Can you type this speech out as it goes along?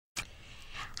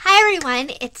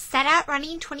everyone, it's Set Out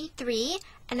Running 23,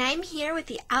 and I'm here with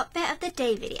the Outfit of the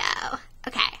Day video.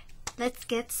 Okay, let's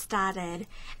get started.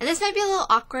 And this might be a little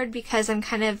awkward because I'm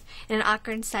kind of in an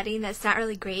awkward setting that's not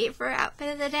really great for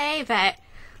Outfit of the Day, but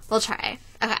we'll try.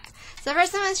 Okay, so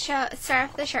first I'm going to start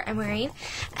off with the shirt I'm wearing,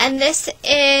 and this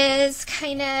is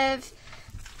kind of,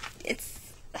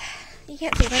 you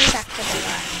can't see, let me back to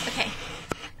the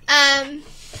okay.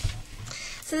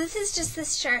 So this is just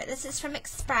this shirt. This is from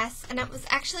Express, and it was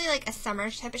actually like a summer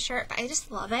type of shirt, but I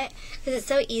just love it because it's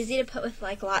so easy to put with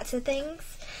like lots of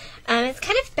things. It's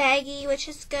kind of baggy, which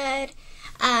is good.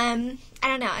 I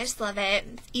don't know, I just love it.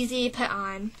 It's easy to put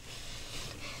on.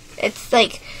 It's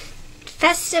like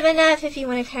festive enough if you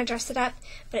want to kind of dress it up,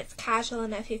 but it's casual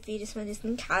enough if you just want to do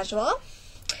something casual.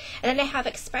 And then I have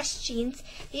Express jeans.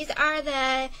 These are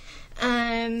the,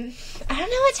 I don't know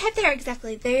what type they are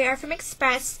exactly. They are from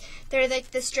Express. They're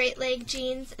like the straight leg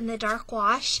jeans in the dark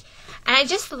wash. And I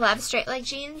just love straight leg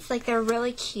jeans. Like, they're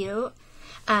really cute.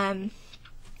 And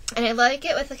I like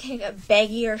it with like kind of a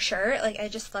baggier shirt. Like, I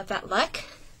just love that look.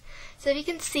 So if you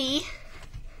can see,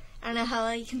 I don't know how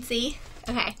well you can see.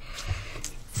 Okay.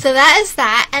 So that is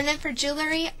that. And then for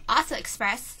jewelry, also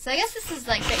Express. So I guess this is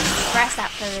like the Express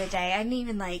outfit of the day. I didn't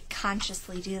even like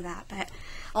consciously do that, but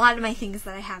a lot of my things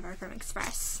that I have are from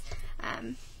Express.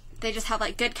 They just have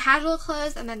like good casual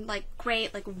clothes and then like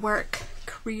great like work,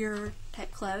 career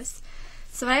type clothes.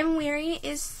 So what I'm wearing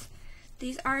is,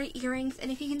 these are earrings, and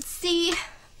if you can see,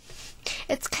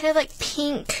 it's kind of like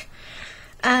pink,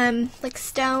 like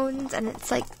stones, and it's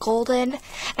like golden.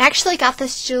 I actually got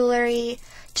this jewelry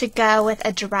to go with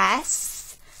a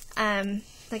dress,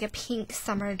 like a pink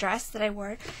summer dress that I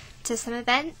wore to some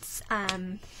events.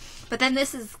 But then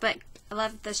this is like, I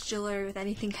love this jewelry with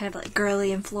anything kind of like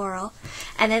girly and floral.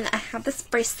 And then I have this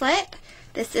bracelet.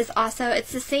 This is also,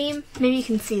 it's the same, maybe you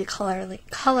can see the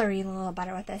coloring a little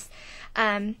better with this.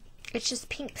 It's just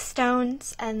pink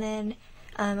stones and then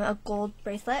a gold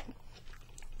bracelet.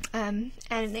 And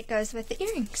it goes with the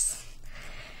earrings.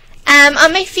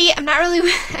 On my feet,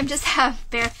 I'm just have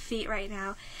bare feet right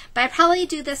now. But I probably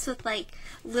do this with like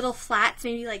little flats,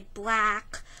 maybe like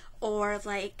black or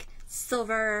like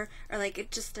silver, or like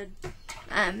just a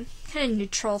kind of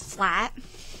neutral flat.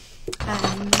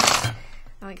 Oh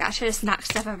my gosh, I just knocked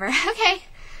stuff over. Okay,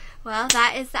 well,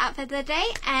 that is the outfit of the day.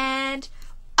 And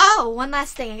oh, one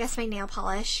last thing, I guess my nail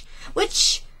polish,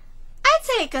 which I'd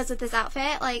say it goes with this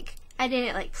outfit. Like, I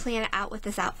didn't like plan it out with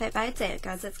this outfit, but I'd say it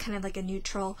goes. It's kind of like a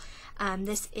neutral.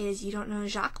 This is You Don't Know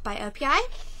Jacques by OPI.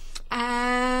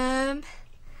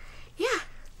 Yeah,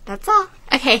 that's all.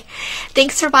 Okay,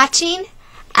 thanks for watching.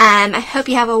 I hope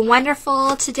you have a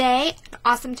wonderful today,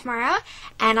 awesome tomorrow,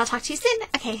 and I'll talk to you soon.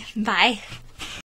 Okay, bye.